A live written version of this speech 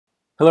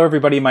Hello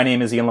everybody, my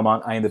name is Ian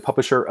Lamont. I am the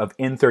publisher of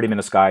In 30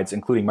 Minutes Guides,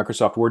 including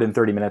Microsoft Word in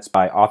 30 Minutes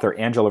by author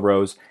Angela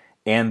Rose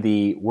and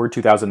the Word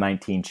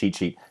 2019 cheat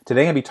sheet.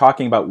 Today I'm going to be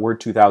talking about Word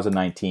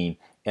 2019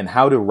 and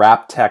how to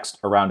wrap text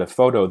around a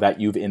photo that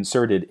you've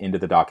inserted into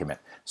the document.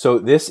 So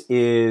this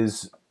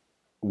is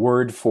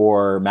Word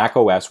for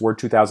macOS, Word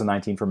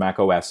 2019 for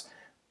macOS.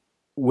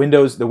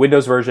 The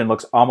Windows version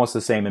looks almost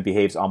the same and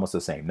behaves almost the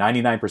same.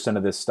 99%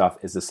 of this stuff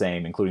is the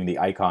same, including the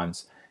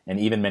icons and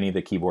even many of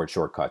the keyboard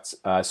shortcuts.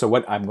 So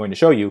what I'm going to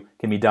show you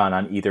can be done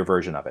on either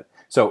version of it.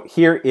 So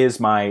here is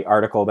my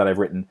article that I've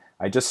written.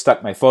 I just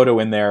stuck my photo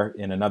in there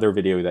in another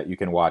video that you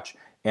can watch.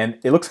 And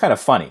it looks kind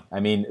of funny. I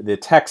mean, the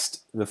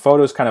text, the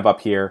photo's kind of up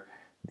here.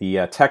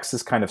 The text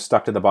is kind of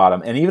stuck to the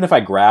bottom. And even if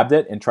I grabbed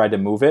it and tried to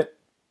move it,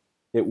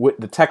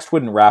 the text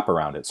wouldn't wrap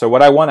around it. So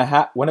what I want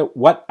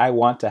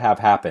to have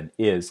happen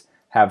is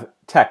have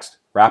text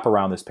wrap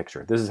around this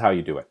picture. This is how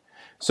you do it.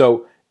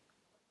 So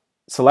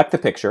select the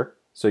picture.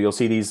 So you'll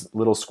see these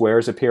little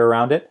squares appear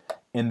around it,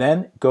 and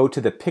then go to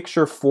the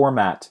Picture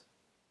Format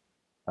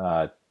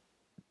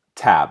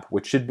tab,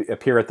 which should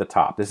appear at the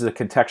top. This is a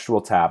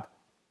contextual tab.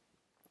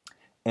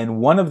 And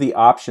one of the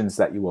options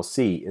that you will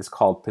see is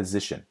called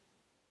Position.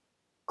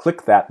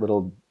 Click that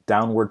little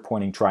downward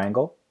pointing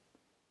triangle,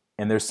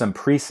 and there's some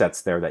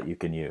presets there that you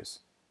can use.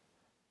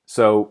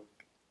 So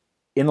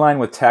inline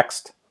with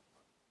text,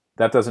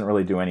 that doesn't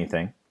really do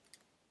anything.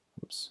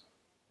 Oops,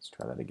 let's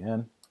try that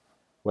again.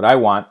 What I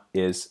want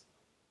is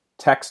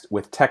text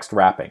with text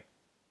wrapping.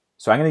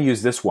 So I'm going to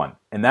use this one,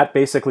 and that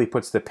basically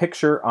puts the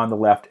picture on the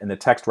left and the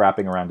text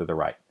wrapping around to the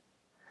right.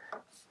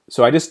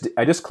 So I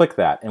just clicked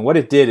that, and what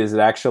it did is it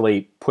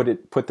actually put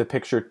the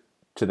picture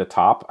to the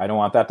top. I don't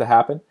want that to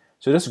happen.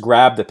 So just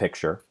grab the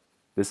picture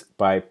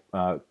by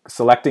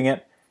selecting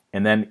it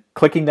and then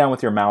clicking down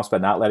with your mouse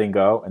but not letting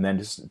go, and then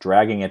just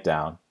dragging it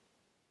down.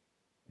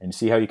 And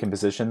see how you can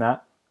position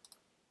that?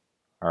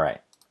 All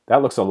right.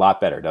 That looks a lot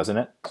better, doesn't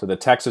it? So the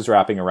text is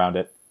wrapping around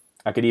it.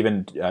 I could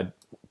even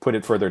put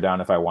it further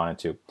down if I wanted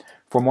to.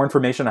 For more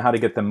information on how to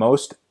get the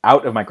most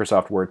out of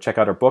Microsoft Word, check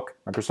out our book,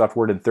 Microsoft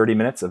Word in 30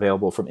 Minutes,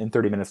 available from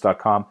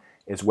in30minutes.com,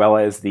 as well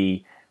as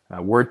the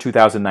Word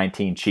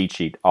 2019 cheat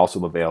sheet,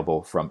 also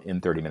available from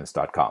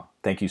in30minutes.com.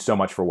 Thank you so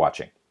much for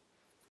watching.